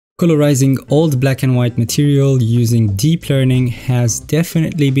Colorizing old black and white material using deep learning has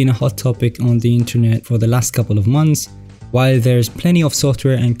definitely been a hot topic on the internet for the last couple of months. While there's plenty of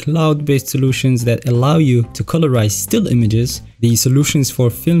software and cloud-based solutions that allow you to colorize still images, the solutions for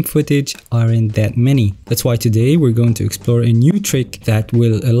film footage aren't that many. That's why today we're going to explore a new trick that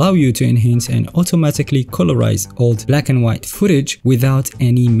will allow you to enhance and automatically colorize old black and white footage without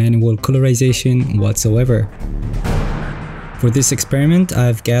any manual colorization whatsoever. For this experiment,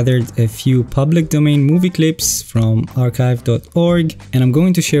 I've gathered a few public domain movie clips from archive.org, and I'm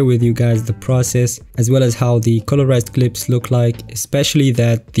going to share with you guys the process as well as how the colorized clips look like, especially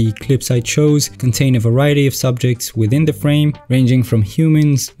that the clips I chose contain a variety of subjects within the frame, ranging from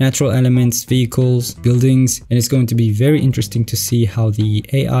humans, natural elements, vehicles, buildings, and it's going to be very interesting to see how the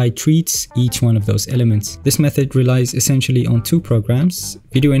AI treats each one of those elements. This method relies essentially on two programs: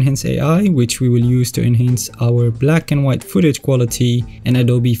 Video Enhance AI, which we will use to enhance our black and white footage quality, and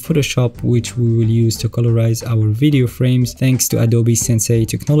Adobe Photoshop, which we will use to colorize our video frames thanks to Adobe Sensei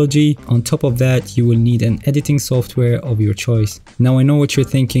technology. On top of that, you will need an editing software of your choice. Now I know what you're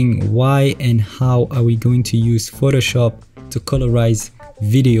thinking, why and how are we going to use Photoshop to colorize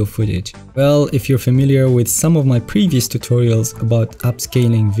video footage? Well, if you're familiar with some of my previous tutorials about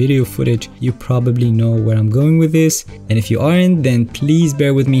upscaling video footage, you probably know where I'm going with this, and if you aren't, then please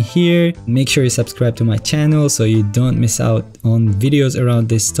bear with me here. Make sure you subscribe to my channel so you don't miss out on videos around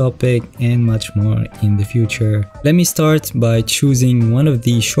this topic and much more in the future. Let me start by choosing one of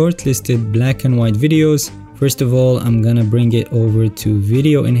the shortlisted black and white videos. First of all, I'm gonna bring it over to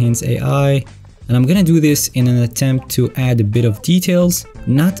Video Enhance AI, and I'm gonna do this in an attempt to add a bit of details,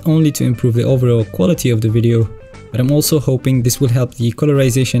 not only to improve the overall quality of the video, but I'm also hoping this will help the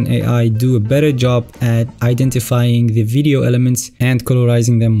colorization AI do a better job at identifying the video elements and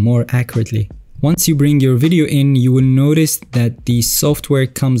colorizing them more accurately. Once you bring your video in, you will notice that the software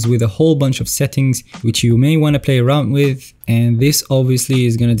comes with a whole bunch of settings which you may want to play around with, and this obviously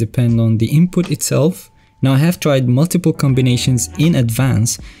is going to depend on the input itself. Now I have tried multiple combinations in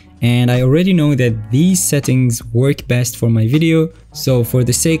advance, and I already know that these settings work best for my video, so for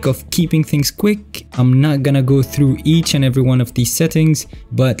the sake of keeping things quick, I'm not gonna go through each and every one of these settings,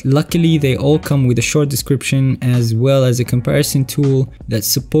 but luckily they all come with a short description as well as a comparison tool that's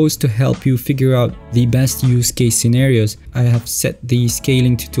supposed to help you figure out the best use case scenarios. I have set the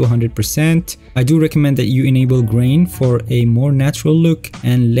scaling to 200%. I do recommend that you enable grain for a more natural look,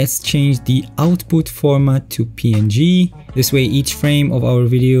 and let's change the output format to PNG. This way each frame of our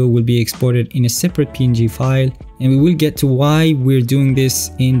video will be exported in a separate PNG file, and we will get to why we're doing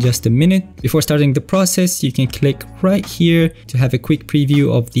this in just a minute. Before starting the process, you can click right here to have a quick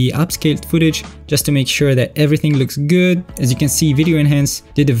preview of the upscaled footage just to make sure that everything looks good. As you can see, Video Enhance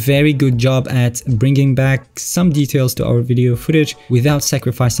did a very good job at bringing back some details to our video footage without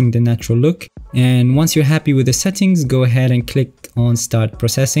sacrificing the natural look. And once you're happy with the settings, go ahead and click on Start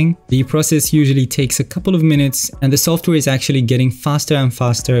Processing. The process usually takes a couple of minutes, and the software is actually getting faster and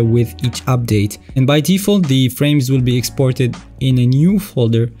faster with each update. And by default, the frames will be exported in a new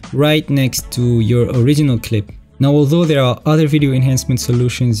folder right next to your original clip. Now, although there are other video enhancement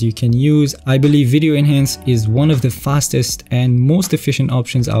solutions you can use, I believe Video Enhance is one of the fastest and most efficient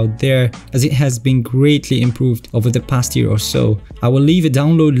options out there, as it has been greatly improved over the past year or so. I will leave a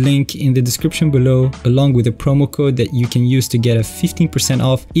download link in the description below, along with a promo code that you can use to get a 15%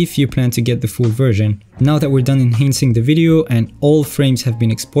 off if you plan to get the full version. Now that we're done enhancing the video and all frames have been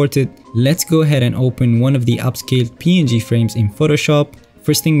exported, let's go ahead and open one of the upscaled PNG frames in Photoshop.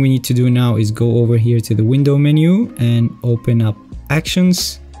 First thing we need to do now is go over here to the window menu and open up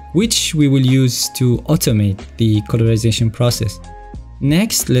Actions, which we will use to automate the colorization process.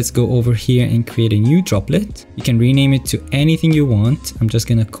 Next, let's go over here and create a new droplet. You can rename it to anything you want. I'm just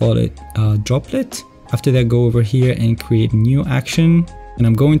gonna call it Droplet. After that, go over here and create a new action, and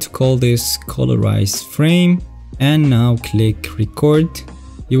I'm going to call this Colorize frame, and now click Record.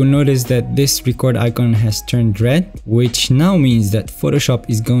 You will notice that this record icon has turned red, which now means that Photoshop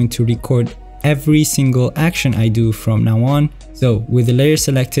is going to record every single action I do from now on. So with the layer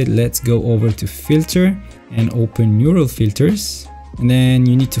selected, let's go over to Filter and open Neural Filters. And then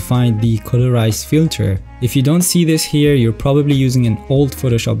you need to find the Colorize filter. If you don't see this here, you're probably using an old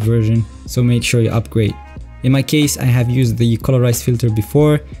Photoshop version, so make sure you upgrade. In my case, I have used the Colorize filter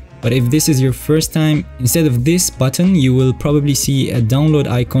before, but if this is your first time, instead of this button, you will probably see a download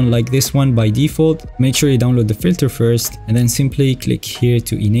icon like this one by default. Make sure you download the filter first and then simply click here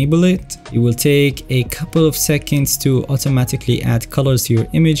to enable it. It will take a couple of seconds to automatically add colors to your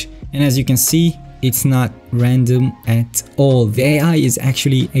image, and as you can see, it's not random at all. The AI is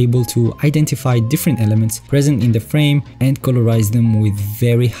actually able to identify different elements present in the frame and colorize them with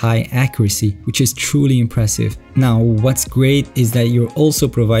very high accuracy, which is truly impressive. Now, what's great is that you're also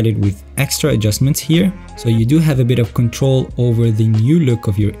provided with extra adjustments here, so you do have a bit of control over the new look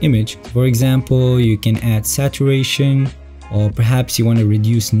of your image. For example, you can add saturation, or perhaps you want to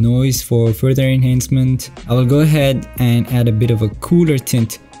reduce noise for further enhancement. I will go ahead and add a bit of a cooler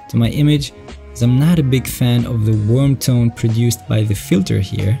tint to my image, as I'm not a big fan of the warm tone produced by the filter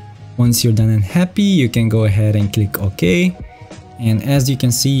here. Once you're done and happy, you can go ahead and click OK. And as you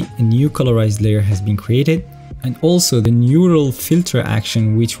can see, a new colorized layer has been created. And also the neural filter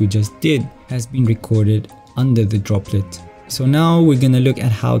action, which we just did, has been recorded under the droplet. So now we're gonna look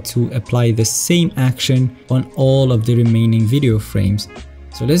at how to apply the same action on all of the remaining video frames.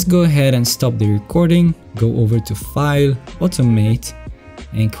 So let's go ahead and stop the recording, go over to File, Automate,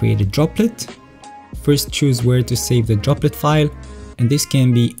 and create a droplet. First, choose where to save the droplet file, and this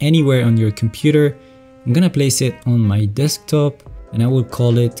can be anywhere on your computer. I'm gonna place it on my desktop, and I will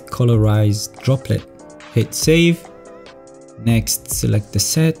call it Colorize Droplet. Hit save. Next, select the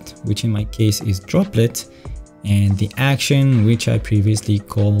set, which in my case is droplet, and the action, which I previously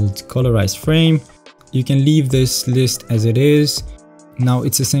called Colorize frame. You can leave this list as it is. Now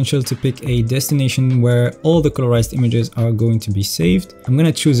it's essential to pick a destination where all the colorized images are going to be saved. I'm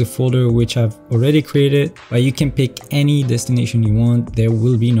gonna choose a folder which I've already created, but you can pick any destination you want. There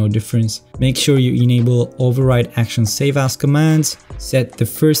will be no difference. Make sure you enable override action save as commands. Set the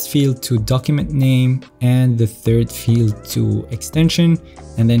first field to document name and the third field to extension,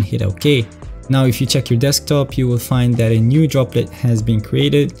 and then hit OK. Now if you check your desktop, you will find that a new droplet has been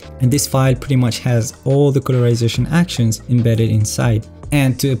created, and this file pretty much has all the colorization actions embedded inside.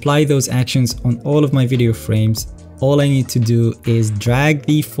 And to apply those actions on all of my video frames, all I need to do is drag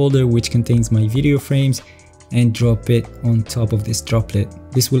the folder which contains my video frames and drop it on top of this droplet.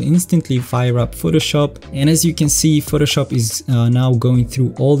 This will instantly fire up Photoshop, and as you can see, Photoshop is now going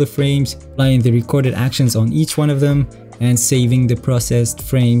through all the frames, applying the recorded actions on each one of them, and saving the processed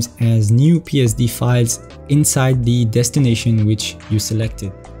frames as new PSD files inside the destination which you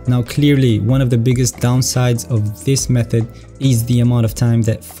selected. Now clearly, one of the biggest downsides of this method is the amount of time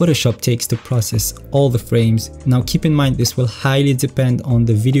that Photoshop takes to process all the frames. Now keep in mind, this will highly depend on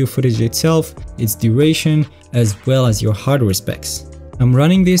the video footage itself, its duration, as well as your hardware specs. I'm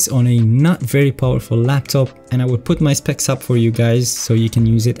running this on a not very powerful laptop, and I will put my specs up for you guys so you can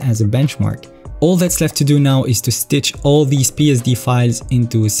use it as a benchmark. All that's left to do now is to stitch all these PSD files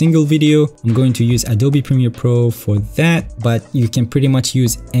into a single video. I'm going to use Adobe Premiere Pro for that, but you can pretty much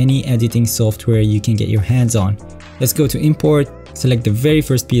use any editing software you can get your hands on. Let's go to import, select the very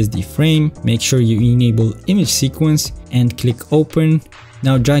first PSD frame, make sure you enable image sequence and click open.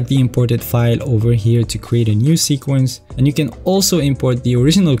 Now drag the imported file over here to create a new sequence, and you can also import the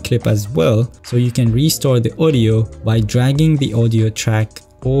original clip as well, so you can restore the audio by dragging the audio track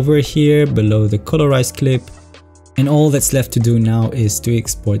over here below the colorized clip. And all that's left to do now is to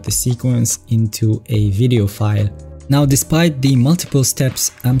export the sequence into a video file. Now, despite the multiple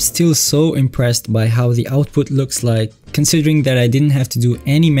steps, I'm still so impressed by how the output looks like. Considering that I didn't have to do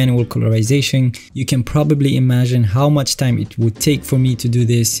any manual colorization, you can probably imagine how much time it would take for me to do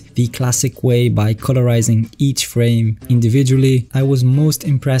this the classic way, by colorizing each frame individually. I was most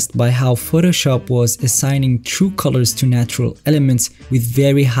impressed by how Photoshop was assigning true colors to natural elements with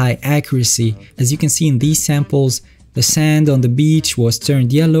very high accuracy. As you can see in these samples, the sand on the beach was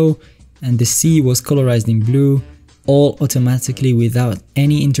turned yellow and the sea was colorized in blue, all automatically without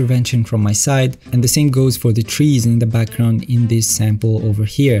any intervention from my side, and the same goes for the trees in the background in this sample over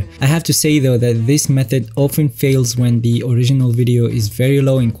here. I have to say though that this method often fails when the original video is very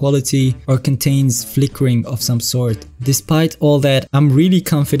low in quality or contains flickering of some sort. Despite all that, I'm really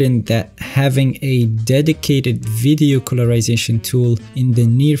confident that having a dedicated video colorization tool in the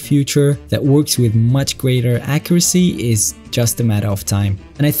near future that works with much greater accuracy is just a matter of time.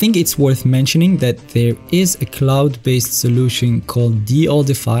 And I think it's worth mentioning that there is a cloud-based solution called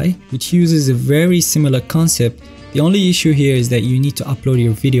DeOldify, which uses a very similar concept. The only issue here is that you need to upload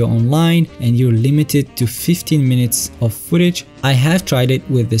your video online and you're limited to 15 minutes of footage. I have tried it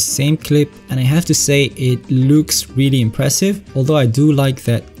with the same clip and I have to say it looks really impressive, although I do like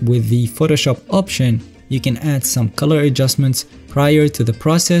that with the Photoshop option you can add some color adjustments prior to the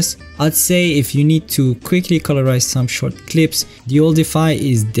process. I'd say if you need to quickly colorize some short clips, DeOldify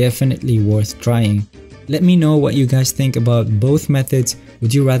is definitely worth trying. Let me know what you guys think about both methods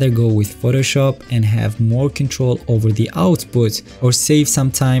Would you rather go with Photoshop and have more control over the output, or save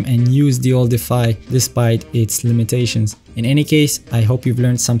some time and use DeOldify despite its limitations? In any case, I hope you've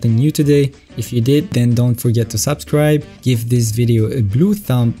learned something new today. If you did, then don't forget to subscribe, give this video a blue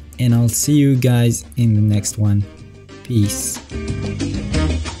thumb, and I'll see you guys in the next one. Peace.